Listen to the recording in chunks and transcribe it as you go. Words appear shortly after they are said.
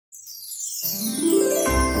Hey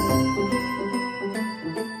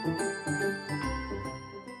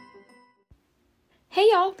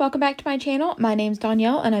y'all, welcome back to my channel. My name's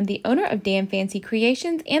Danielle and I'm the owner of Damn Fancy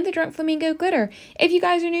Creations and the Drunk Flamingo Glitter. If you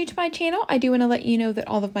guys are new to my channel, I do want to let you know that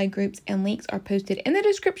all of my groups and links are posted in the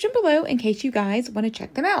description below in case you guys want to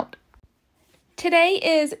check them out. Today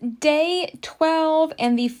is day 12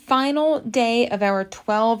 and the final day of our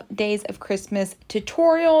 12 Days of Christmas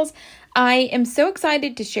tutorials. I am so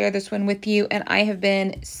excited to share this one with you, and I have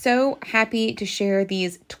been so happy to share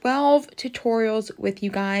these 12 tutorials with you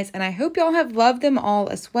guys, and I hope y'all have loved them all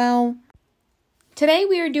as well. Today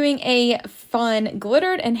we are doing a fun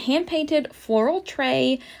glittered and hand-painted floral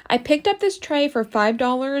tray. I picked up this tray for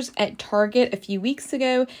 $5 at Target a few weeks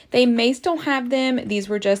ago. They may still have them. These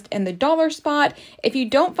were just in the dollar spot. If you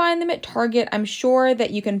don't find them at Target, I'm sure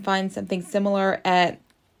that you can find something similar at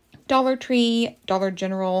Dollar Tree, Dollar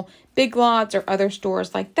General, Big Lots, or other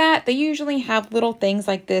stores like that. They usually have little things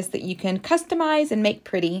like this that you can customize and make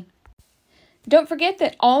pretty. Don't forget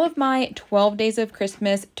that all of my 12 Days of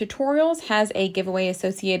Christmas tutorials has a giveaway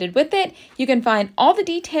associated with it. You can find all the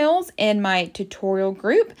details in my tutorial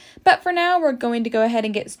group, but for now we're going to go ahead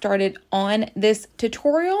and get started on this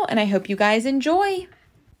tutorial, and I hope you guys enjoy.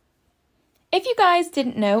 If you guys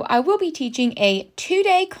didn't know, I will be teaching a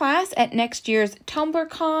 2-day class at next year's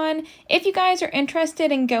TUMBLERCON. If you guys are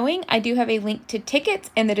interested in going, I do have a link to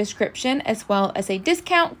tickets in the description as well as a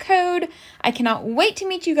discount code. I cannot wait to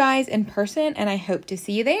meet you guys in person, and I hope to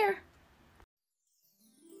see you there.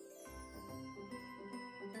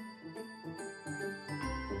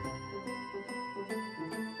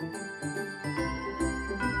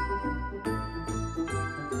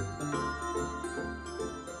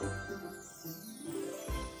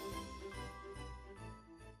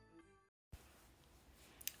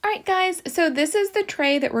 Alright guys, so this is the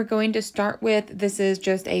tray that we're going to start with. This is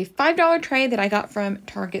just a $5 tray that I got from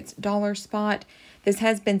Target's Dollar Spot. This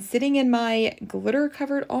has been sitting in my glitter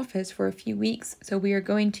covered office for a few weeks, so we are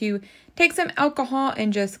going to take some alcohol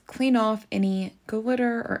and just clean off any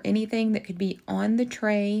glitter or anything that could be on the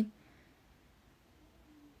tray.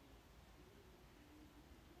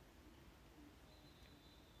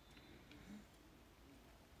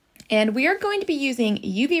 And we are going to be using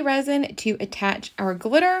UV resin to attach our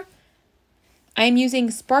glitter. I'm using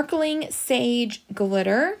Sparkling Sage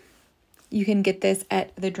glitter. You can get this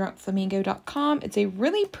at thedrunkflamingo.com. It's a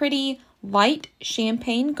really pretty light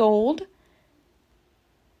champagne gold.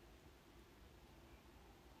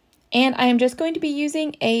 And I am just going to be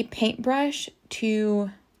using a paintbrush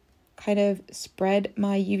to kind of spread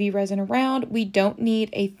my UV resin around. We don't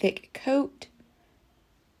need a thick coat.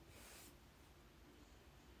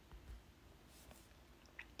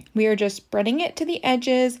 We are just spreading it to the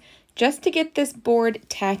edges just to get this board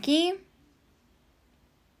tacky.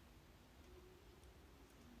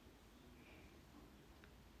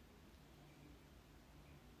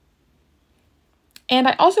 And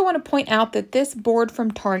I also want to point out that this board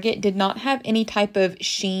from Target did not have any type of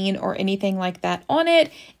sheen or anything like that on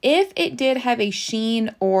it. If it did have a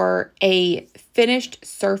sheen or a finished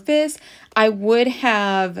surface, I would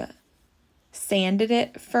have sanded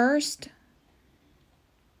it first.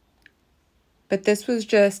 But this was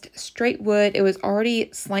just straight wood. It was already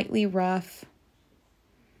slightly rough,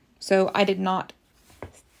 so I did not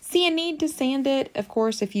see a need to sand it. Of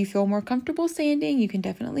course, if you feel more comfortable sanding, you can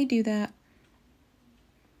definitely do that.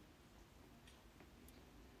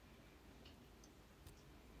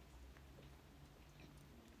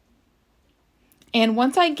 And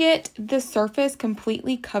once I get the surface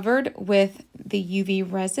completely covered with the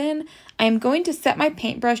UV resin, I'm going to set my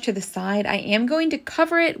paintbrush to the side. I am going to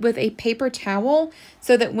cover it with a paper towel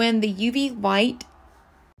so that when the UV light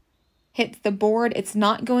hits the board, it's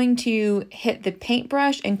not going to hit the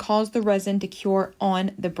paintbrush and cause the resin to cure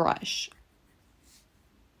on the brush.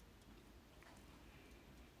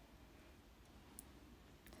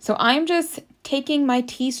 So I'm just taking my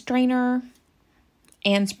tea strainer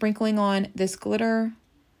and sprinkling on this glitter.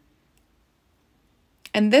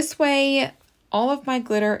 And this way, all of my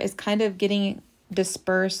glitter is kind of getting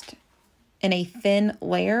dispersed in a thin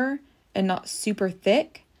layer and not super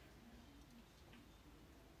thick.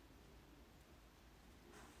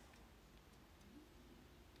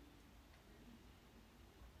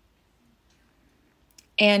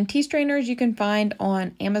 And tea strainers you can find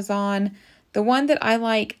on Amazon. The one that I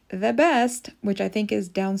like the best, which I think is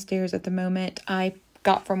downstairs at the moment, I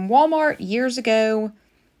got from Walmart years ago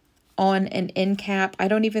on an end cap. I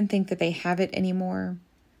don't even think that they have it anymore.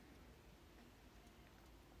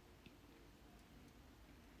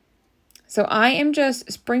 So I am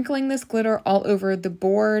just sprinkling this glitter all over the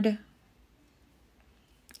board.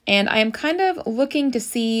 And I am kind of looking to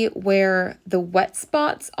see where the wet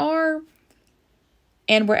spots are.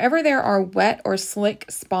 And wherever there are wet or slick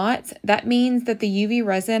spots, that means that the UV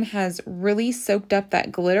resin has really soaked up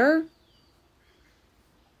that glitter.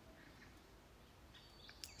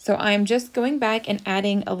 So I'm just going back and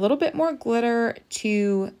adding a little bit more glitter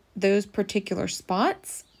to those particular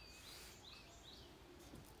spots.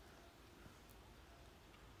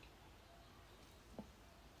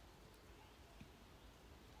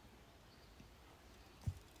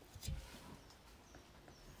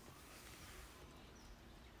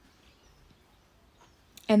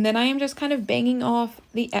 And then I am just kind of banging off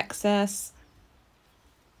the excess.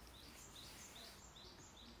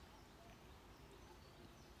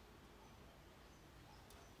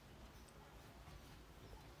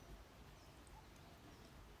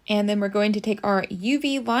 And then we're going to take our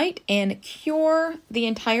UV light and cure the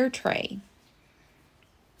entire tray.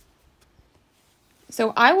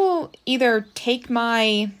 So I will either take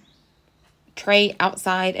my tray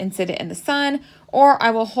outside and sit it in the sun, or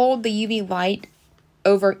I will hold the UV light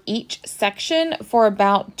over each section for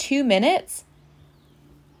about 2 minutes.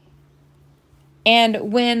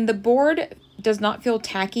 And when the board does not feel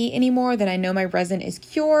tacky anymore, then I know my resin is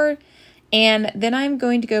cured. And then I'm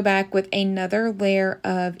going to go back with another layer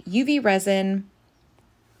of UV resin.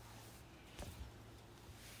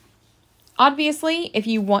 Obviously, if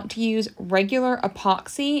you want to use regular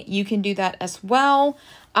epoxy, you can do that as well.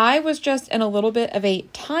 I was just in a little bit of a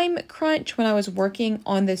time crunch when I was working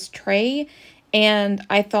on this tray, and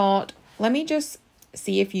I thought, let me just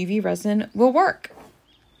see if UV resin will work.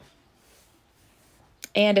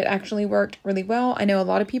 And it actually worked really well. I know a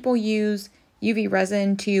lot of people use UV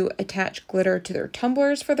resin to attach glitter to their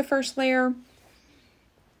tumblers for the first layer.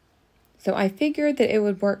 So I figured that it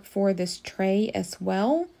would work for this tray as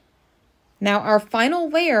well. Now our final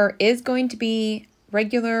layer is going to be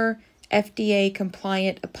regular FDA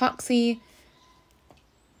compliant epoxy,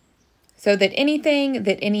 so that anything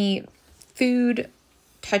that any food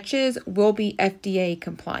touches will be FDA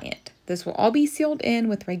compliant. This will all be sealed in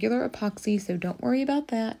with regular epoxy, so don't worry about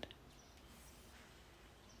that.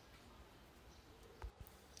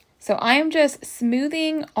 So I am just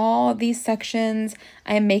smoothing all these sections.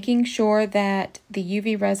 I am making sure that the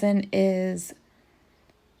UV resin is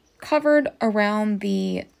covered around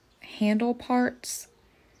the handle parts.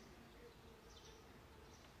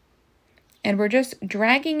 And we're just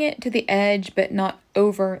dragging it to the edge, but not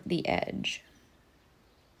over the edge.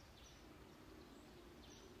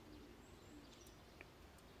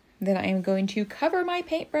 Then I am going to cover my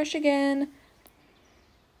paintbrush again.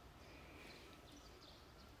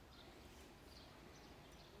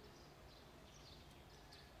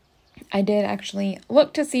 I did actually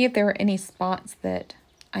look to see if there were any spots that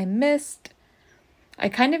I missed. I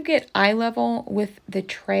kind of get eye level with the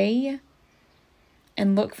tray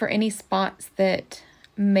and look for any spots that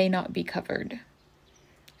may not be covered.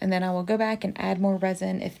 And then I will go back and add more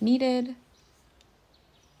resin if needed.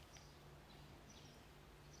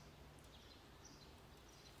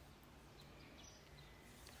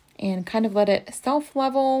 And kind of let it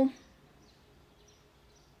self-level.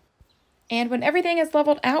 And when everything is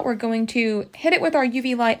leveled out, we're going to hit it with our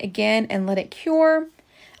UV light again and let it cure.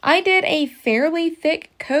 I did a fairly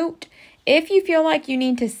thick coat. If you feel like you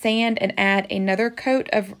need to sand and add another coat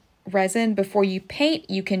of resin before you paint,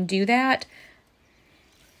 you can do that.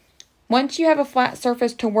 Once you have a flat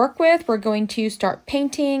surface to work with, we're going to start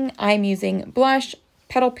painting. I'm using blush,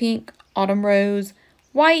 petal pink, autumn rose,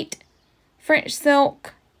 white, French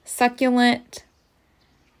silk, succulent,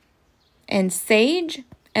 and sage,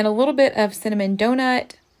 and a little bit of cinnamon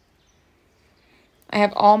donut. I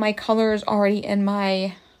have all my colors already in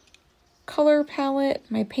my color palette,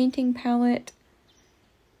 my painting palette.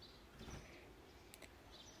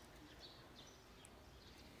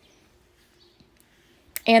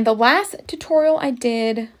 And the last tutorial I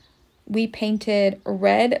did, we painted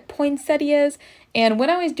red poinsettias. And when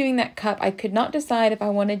I was doing that cup, I could not decide if I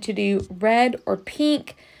wanted to do red or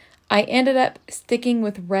pink. I ended up sticking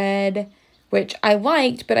with red, which I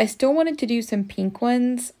liked, but I still wanted to do some pink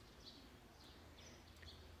ones.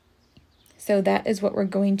 So that is what we're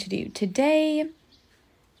going to do today.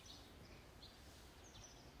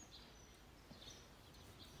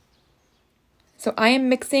 So I am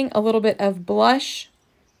mixing a little bit of blush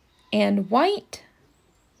and white.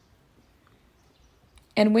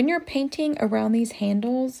 And when you're painting around these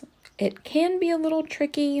handles, it can be a little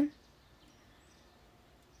tricky.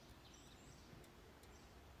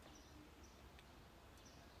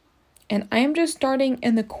 And I am just starting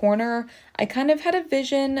in the corner. I kind of had a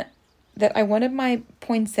vision that I wanted my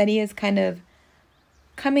poinsettias kind of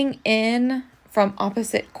coming in from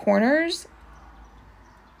opposite corners.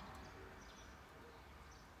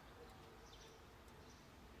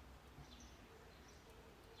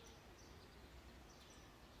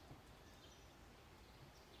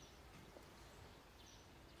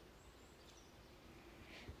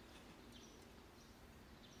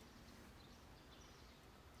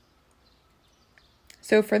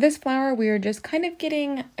 So for this flower, we are just kind of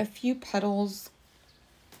getting a few petals.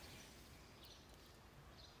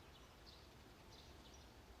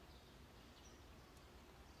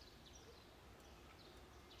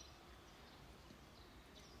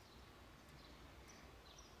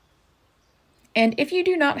 And if you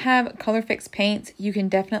do not have ColorFix paints, you can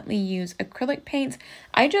definitely use acrylic paints.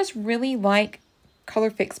 I just really like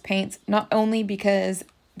ColorFix paints, not only because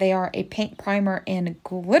they are a paint primer and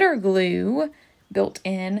glitter glue built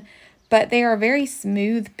in, but they are very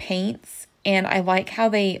smooth paints, and I like how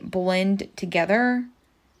they blend together.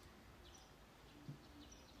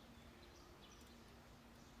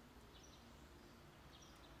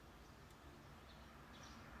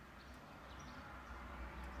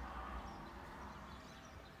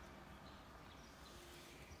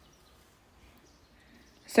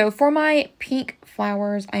 So for my pink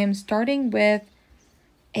flowers, I am starting with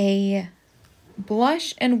a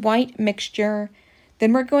blush and white mixture.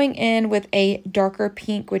 Then we're going in with a darker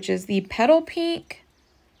pink, which is the petal pink.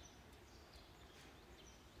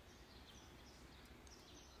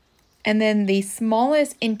 And then the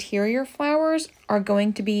smallest interior flowers are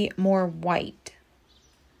going to be more white.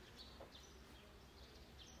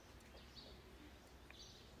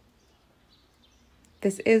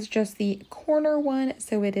 This is just the corner one,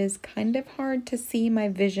 so it is kind of hard to see my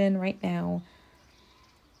vision right now.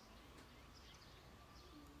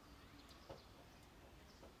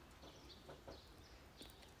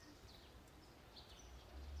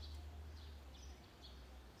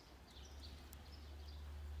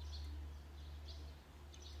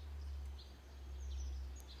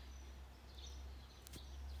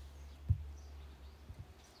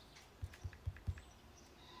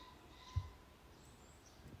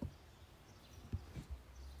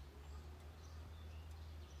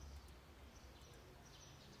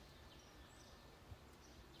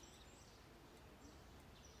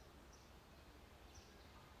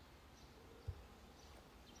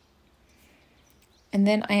 And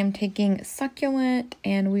then I am taking succulent,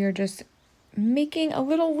 and we are just making a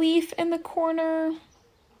little leaf in the corner.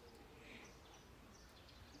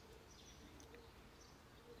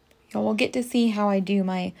 Y'all will get to see how I do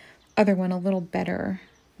my other one a little better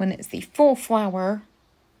when it's the full flower.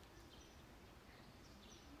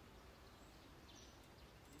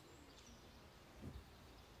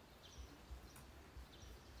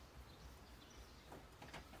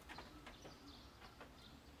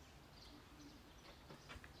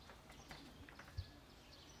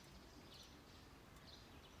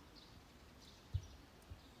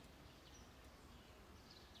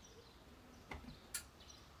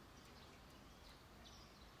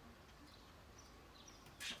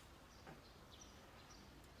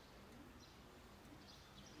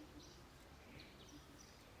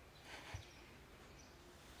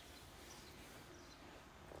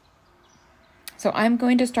 So I'm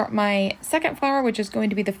going to start my second flower, which is going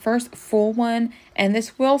to be the first full one. And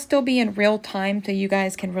this will still be in real time, so you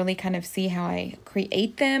guys can really kind of see how I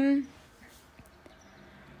create them.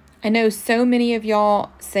 I know so many of y'all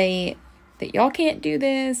say that y'all can't do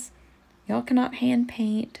this. Y'all cannot hand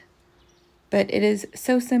paint. But it is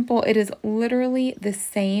so simple. It is literally the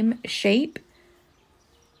same shape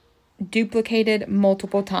duplicated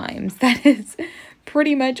multiple times. That is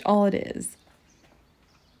pretty much all it is.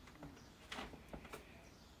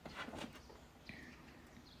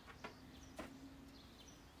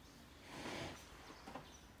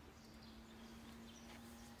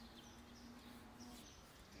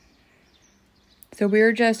 So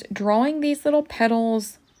we're just drawing these little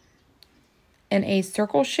petals in a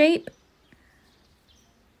circle shape.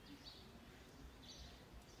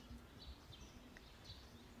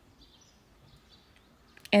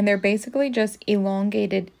 And they're basically just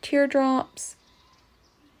elongated teardrops.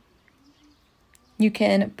 You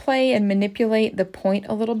can play and manipulate the point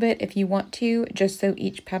a little bit if you want to, just so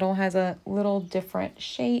each petal has a little different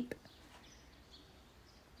shape.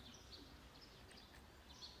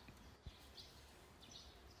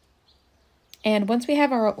 And once we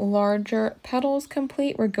have our larger petals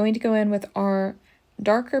complete, we're going to go in with our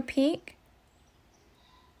darker pink.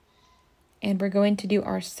 And we're going to do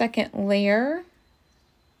our second layer,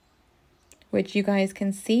 which you guys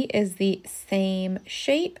can see is the same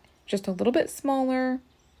shape, just a little bit smaller.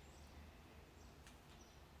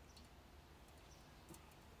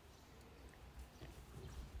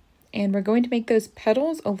 And we're going to make those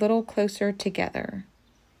petals a little closer together.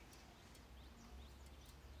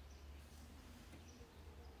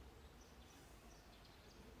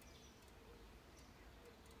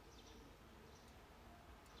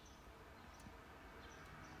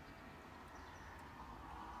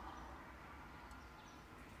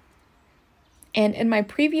 And in my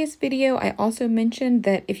previous video, I also mentioned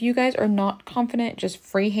that if you guys are not confident just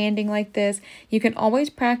freehanding like this, you can always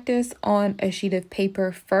practice on a sheet of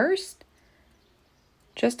paper first,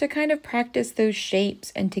 just to kind of practice those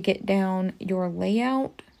shapes and to get down your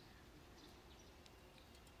layout.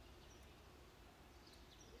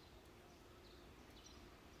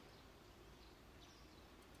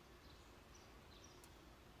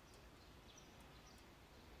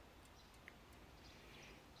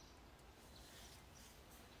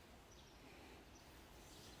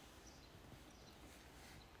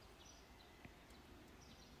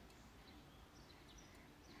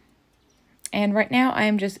 And right now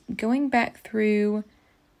I'm just going back through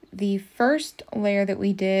the first layer that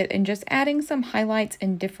we did and just adding some highlights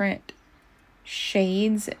in different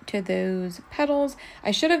shades to those petals.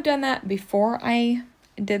 I should have done that before I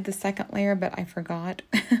did the second layer, but I forgot.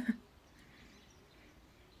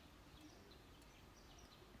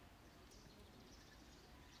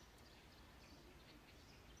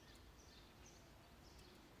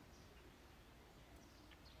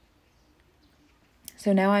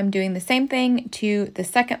 So now I'm doing the same thing to the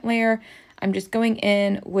second layer. I'm just going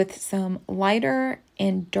in with some lighter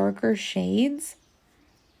and darker shades,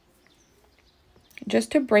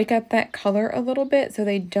 just to break up that color a little bit so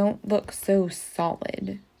they don't look so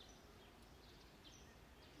solid.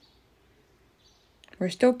 We're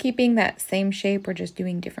still keeping that same shape, we're just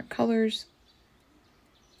doing different colors.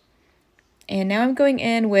 And now I'm going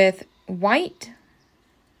in with white,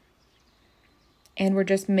 and we're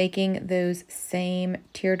just making those same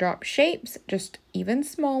teardrop shapes, just even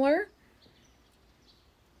smaller.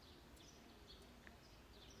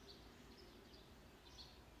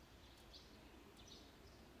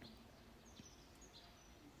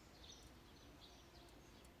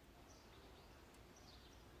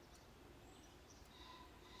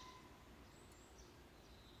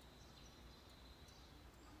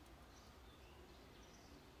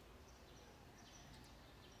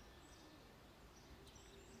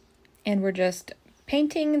 And we're just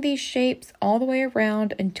painting these shapes all the way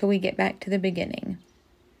around until we get back to the beginning.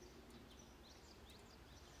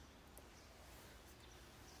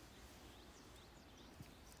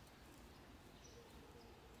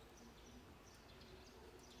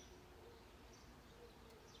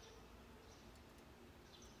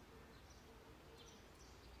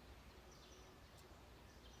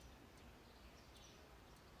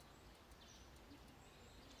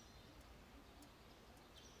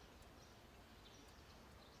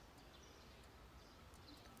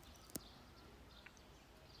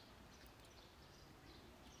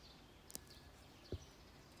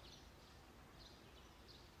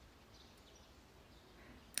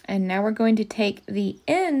 And now we're going to take the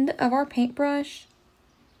end of our paintbrush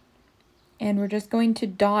and we're just going to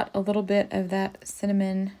dot a little bit of that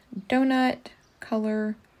cinnamon donut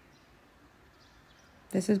color.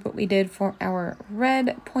 This is what we did for our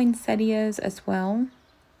red poinsettias as well.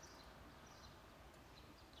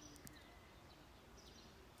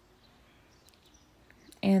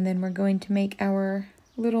 And then we're going to make our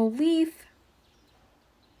little leaf.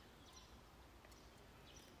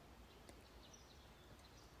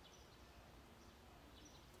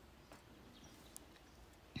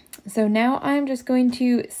 So now I'm just going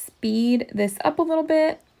to speed this up a little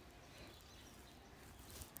bit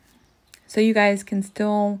so you guys can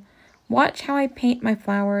still watch how I paint my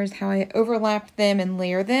flowers, how I overlap them and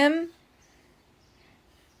layer them,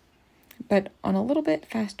 but on a little bit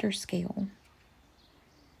faster scale.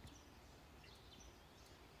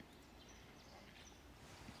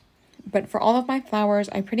 But for all of my flowers,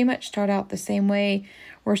 I pretty much start out the same way.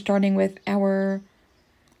 We're starting with our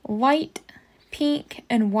light pink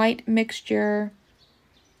and white mixture.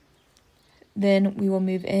 Then we will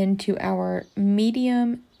move into our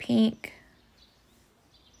medium pink.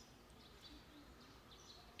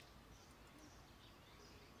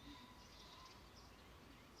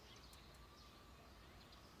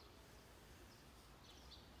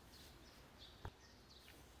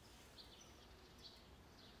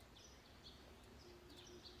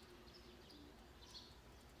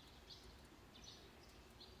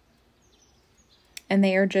 And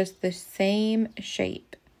they are just the same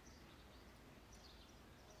shape.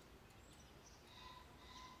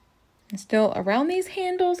 And still, around these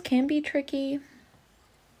handles can be tricky.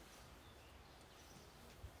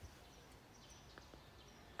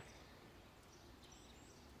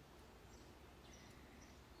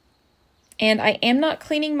 And I am not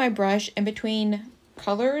cleaning my brush in between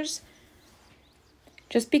colors,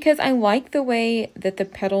 just because I like the way that the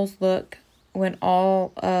petals look when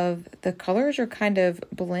all of the colors are kind of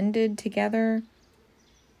blended together.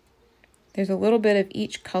 There's a little bit of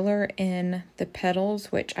each color in the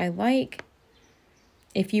petals, which I like.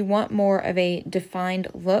 If you want more of a defined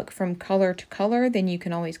look from color to color, then you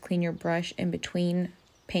can always clean your brush in between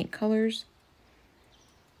paint colors.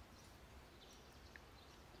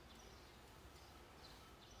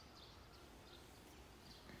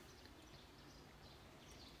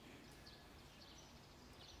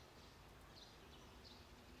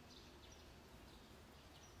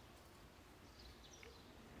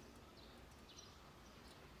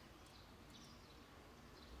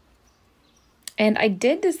 And I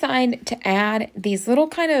did decide to add these little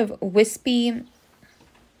kind of wispy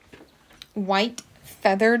white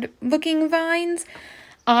feathered looking vines.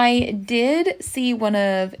 I did see one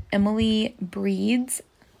of Emily Breed's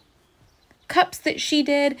cups that she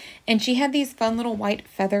did, and she had these fun little white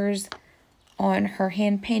feathers on her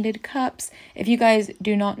hand painted cups. If you guys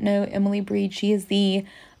do not know Emily Breed, she is the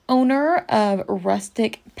owner of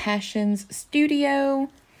Rustic Passions Studio.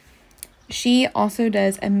 She also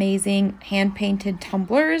does amazing hand-painted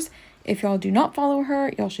tumblers. If y'all do not follow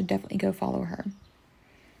her, y'all should definitely go follow her.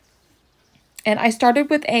 And I started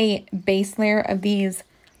with a base layer of these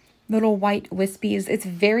little white wispies. It's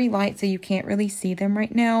very light, so you can't really see them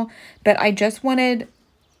right now. But I just wanted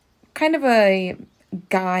kind of a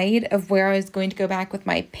guide of where I was going to go back with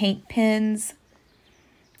my paint pens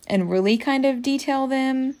and really kind of detail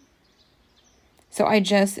them. So I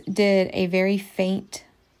just did a very faint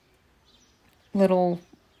little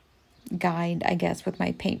guide, I guess, with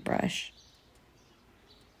my paintbrush.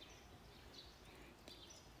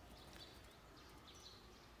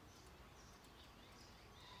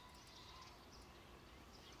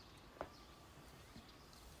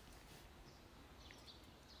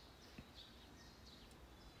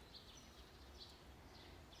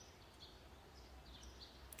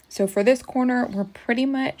 So for this corner, we're pretty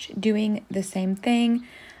much doing the same thing.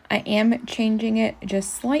 I am changing it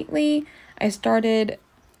just slightly. I started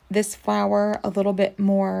this flower a little bit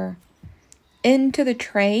more into the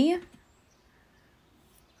tray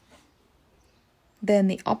than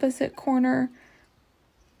the opposite corner.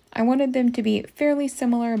 I wanted them to be fairly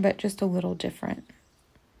similar, but just a little different.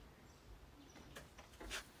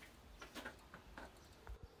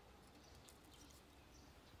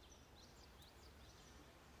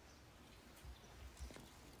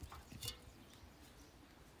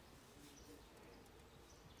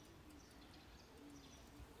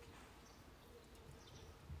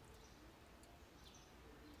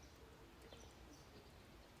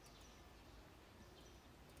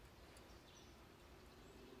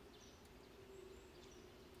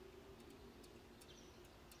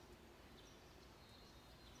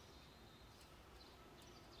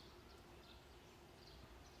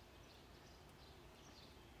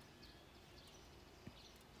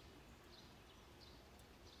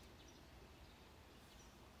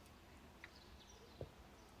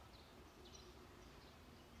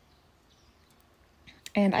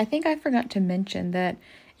 And I think I forgot to mention that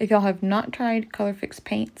if y'all have not tried ColorFix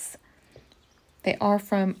paints, they are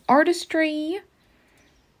from Artistry,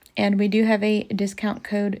 and we do have a discount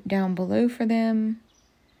code down below for them.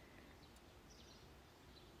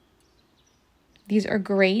 These are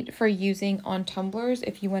great for using on tumblers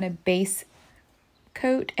if you want a base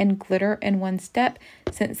coat and glitter in one step,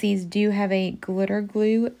 since these do have a glitter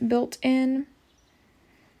glue built in.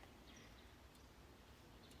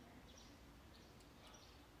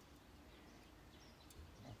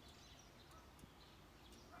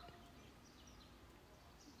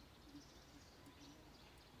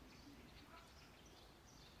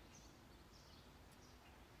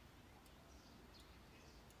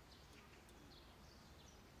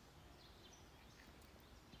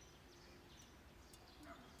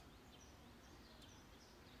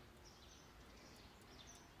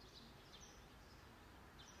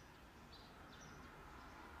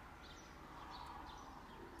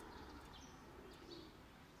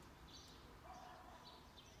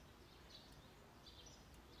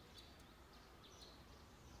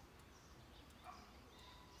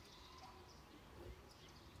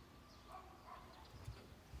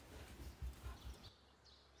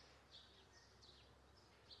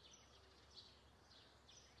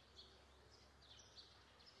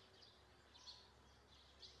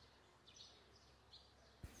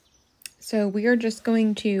 So we are just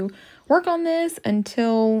going to work on this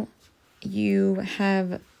until you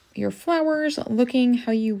have your flowers looking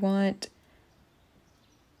how you want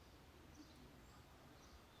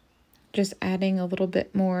just adding a little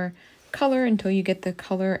bit more color until you get the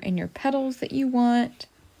color in your petals that you want.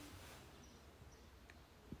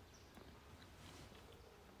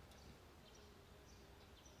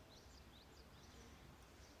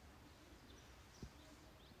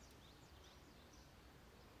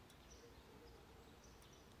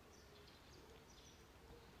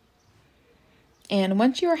 And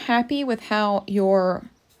once you're happy with how your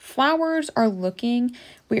flowers are looking,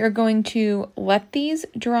 we are going to let these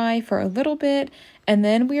dry for a little bit, and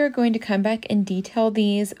then we are going to come back and detail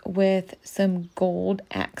these with some gold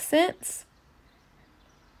accents.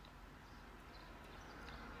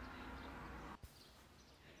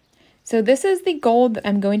 So this is the gold that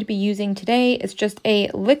I'm going to be using today. It's just a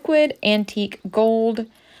liquid antique gold.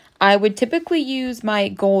 I would typically use my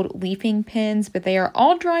gold leafing pens, but they are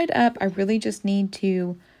all dried up. I really just need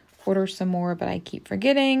to order some more, but I keep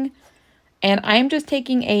forgetting. And I'm just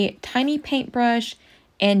taking a tiny paintbrush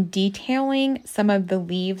and detailing some of the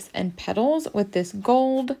leaves and petals with this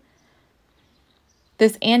gold.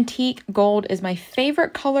 This antique gold is my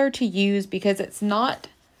favorite color to use because it's not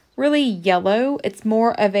really yellow. It's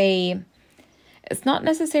more of it's not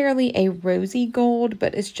necessarily a rosy gold,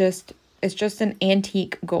 but it's just an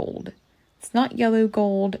antique gold. It's not yellow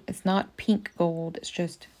gold. It's not pink gold. It's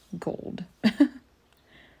just gold.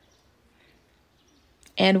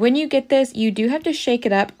 And when you get this, you do have to shake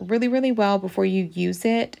it up really, really well before you use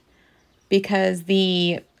it, because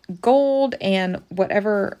the gold and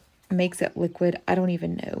whatever makes it liquid, I don't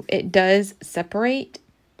even know. It does separate.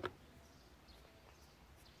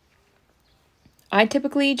 I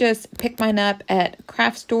typically just pick mine up at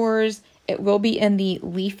craft stores. It will be in the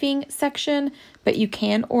leafing section, but you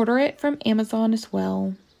can order it from Amazon as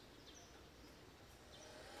well.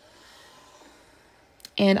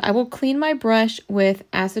 And I will clean my brush with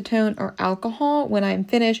acetone or alcohol when I'm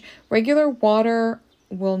finished. Regular water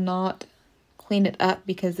will not clean it up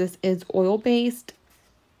because this is oil-based.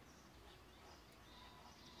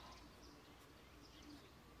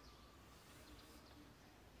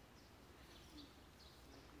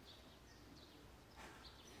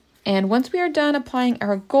 And once we are done applying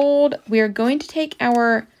our gold, we are going to take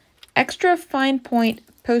our extra fine point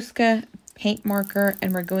POSCA paint marker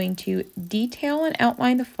and we're going to detail and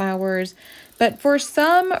outline the flowers. But for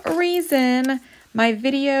some reason, my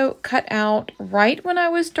video cut out right when I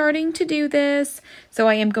was starting to do this. So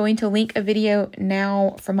I am going to link a video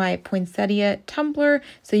now for my poinsettia tumbler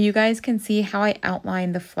so you guys can see how I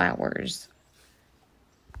outline the flowers.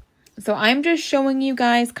 So I'm just showing you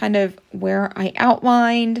guys kind of where I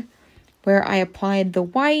outlined, where I applied the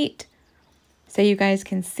white, so you guys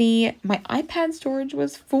can see. My iPad storage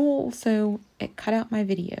was full, so it cut out my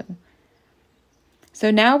video. So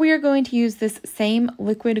now we are going to use this same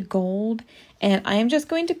liquid gold, and I am just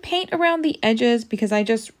going to paint around the edges because I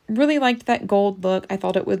just really liked that gold look. I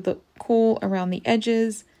thought it would look cool around the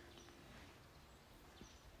edges.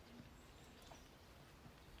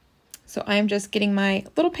 So I'm just getting my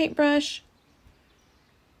little paintbrush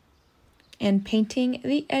and painting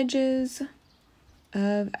the edges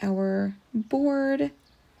of our board.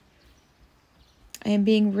 I am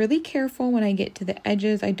being really careful when I get to the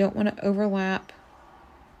edges. I don't want to overlap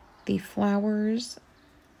the flowers.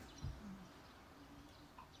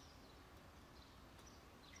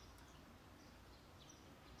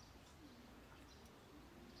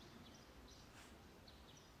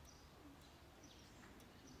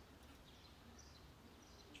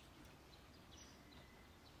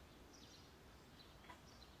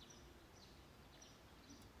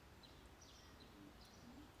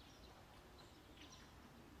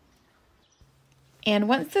 And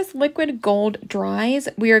once this liquid gold dries,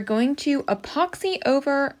 we are going to epoxy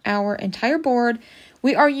over our entire board.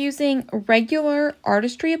 We are using regular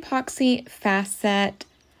Artistry epoxy fast set.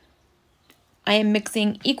 I am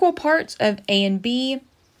mixing equal parts of A and B.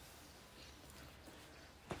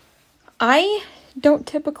 I don't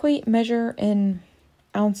typically measure in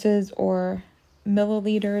ounces or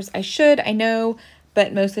milliliters. I should, I know,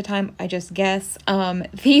 but most of the time I just guess.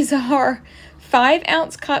 These are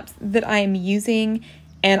 5-ounce cups that I am using,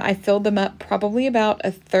 and I filled them up probably about a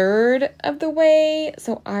third of the way.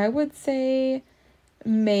 So I would say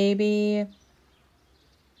maybe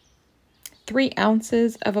 3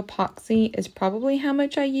 ounces of epoxy is probably how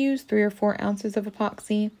much I use, 3 or 4 ounces of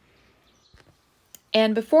epoxy.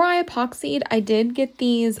 And before I epoxied, I did get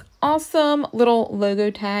these awesome little logo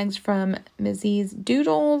tags from Mizzy's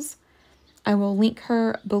Doodles. I will link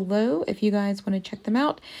her below if you guys want to check them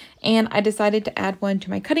out. And I decided to add one to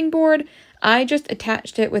my cutting board. I just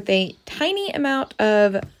attached it with a tiny amount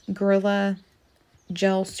of Gorilla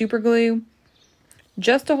Gel Super Glue.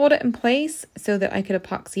 just to hold it in place so that I could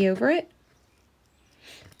epoxy over it.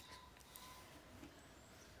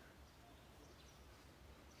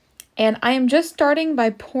 And I am just starting by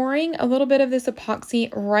pouring a little bit of this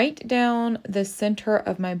epoxy right down the center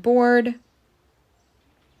of my board.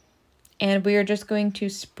 And we are just going to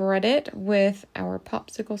spread it with our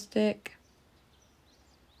popsicle stick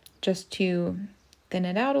just to thin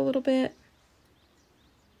it out a little bit.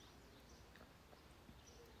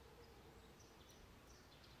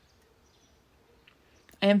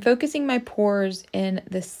 I am focusing my pours in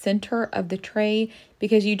the center of the tray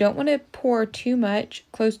because you don't want to pour too much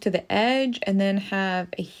close to the edge and then have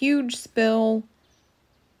a huge spill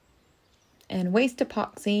and waste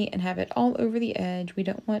epoxy and have it all over the edge. We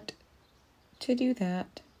don't want to do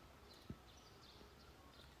that.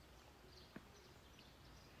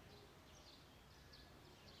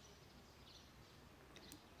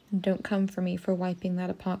 Don't come for me for wiping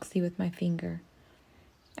that epoxy with my finger.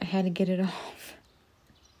 I had to get it off.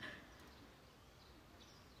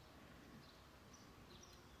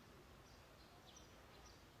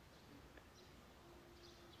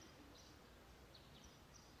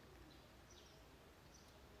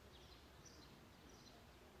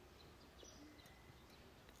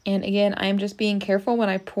 And again, I'm just being careful when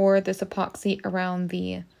I pour this epoxy around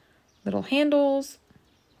the little handles.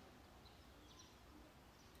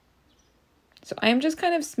 So I'm just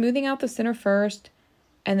kind of smoothing out the center first,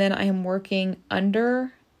 and then I am working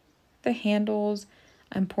under the handles.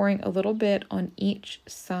 I'm pouring a little bit on each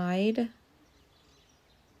side.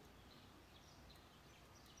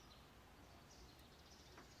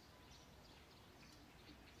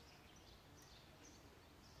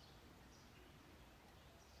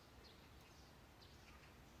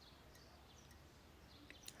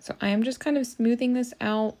 So I am just kind of smoothing this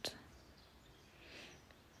out.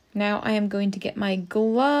 Now I am going to get my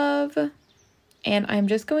glove, and I'm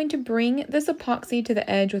just going to bring this epoxy to the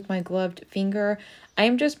edge with my gloved finger. I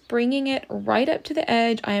am just bringing it right up to the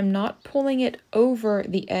edge. I am not pulling it over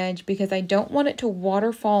the edge because I don't want it to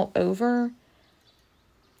waterfall over.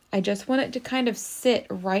 I just want it to kind of sit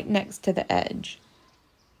right next to the edge.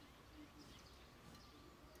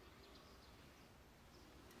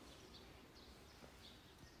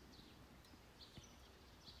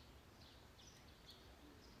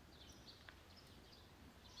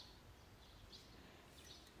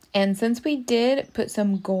 And since we did put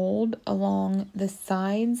some gold along the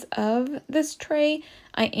sides of this tray,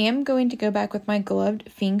 I am going to go back with my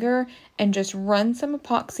gloved finger and just run some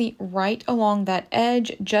epoxy right along that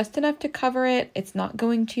edge, just enough to cover it. It's not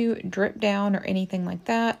going to drip down or anything like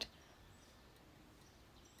that.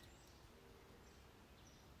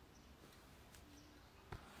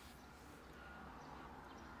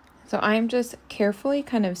 So I'm just carefully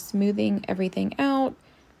kind of smoothing everything out,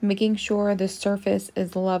 making sure the surface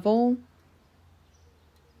is level.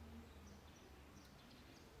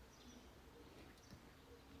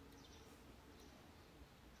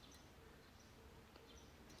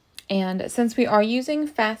 And since we are using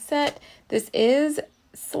fast set, this is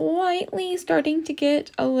slightly starting to get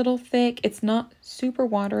a little thick. It's not super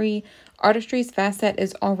watery. Artistry's fast set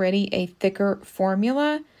is already a thicker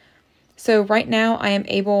formula. So right now I am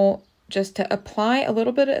able just to apply a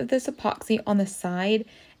little bit of this epoxy on the side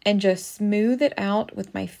and just smooth it out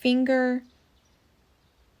with my finger,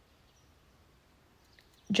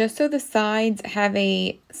 just so the sides have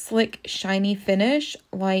a slick, shiny finish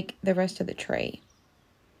like the rest of the tray.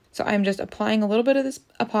 So I'm just applying a little bit of this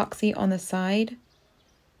epoxy on the side,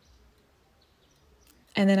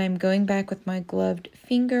 and then I'm going back with my gloved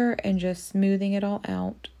finger and just smoothing it all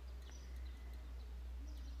out.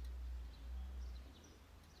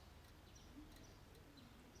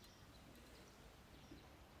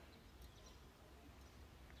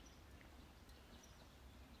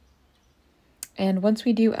 And once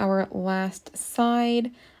we do our last side,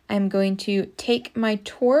 I'm going to take my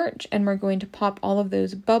torch and we're going to pop all of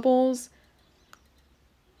those bubbles.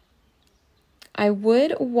 I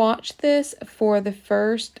would watch this for the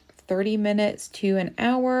first 30 minutes to an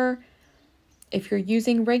hour. If you're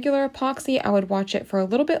using regular epoxy, I would watch it for a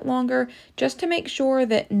little bit longer just to make sure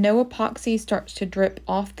that no epoxy starts to drip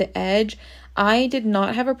off the edge. I did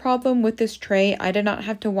not have a problem with this tray. I did not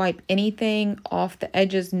have to wipe anything off the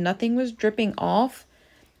edges. Nothing was dripping off,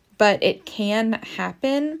 but it can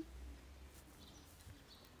happen.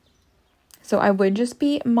 So I would just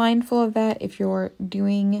be mindful of that if you're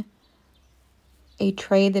doing a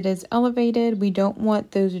tray that is elevated. We don't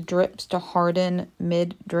want those drips to harden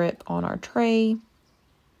mid-drip on our tray.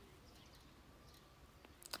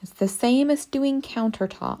 It's the same as doing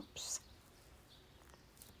countertops.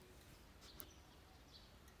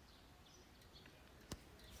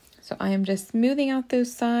 So I am just smoothing out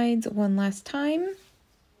those sides one last time.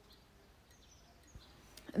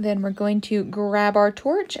 Then we're going to grab our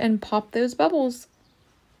torch and pop those bubbles.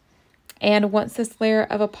 And once this layer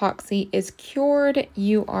of epoxy is cured,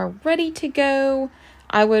 you are ready to go.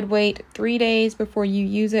 I would wait 3 days before you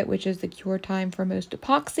use it, which is the cure time for most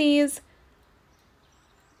epoxies.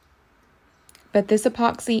 But this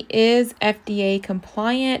epoxy is FDA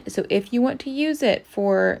compliant, so if you want to use it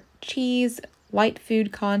for cheese, light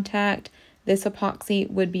food contact, this epoxy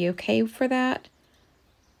would be okay for that.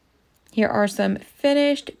 Here are some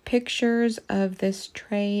finished pictures of this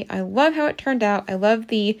tray. I love how it turned out. I love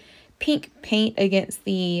the pink paint against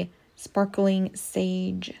the sparkling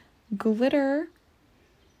sage glitter.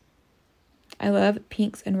 I love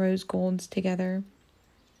pinks and rose golds together.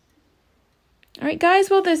 All right, guys,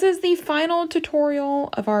 well, this is the final tutorial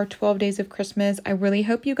of our 12 Days of Christmas. I really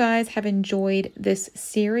hope you guys have enjoyed this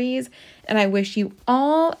series, and I wish you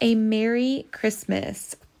all a Merry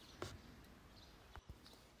Christmas.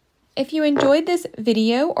 If you enjoyed this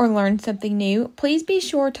video or learned something new, please be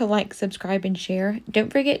sure to like, subscribe, and share.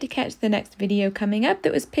 Don't forget to catch the next video coming up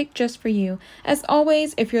that was picked just for you. As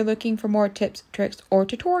always, if you're looking for more tips, tricks, or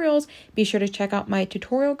tutorials, be sure to check out my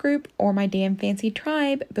tutorial group or my Damn Fancy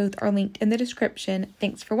tribe. Both are linked in the description.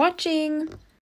 Thanks for watching!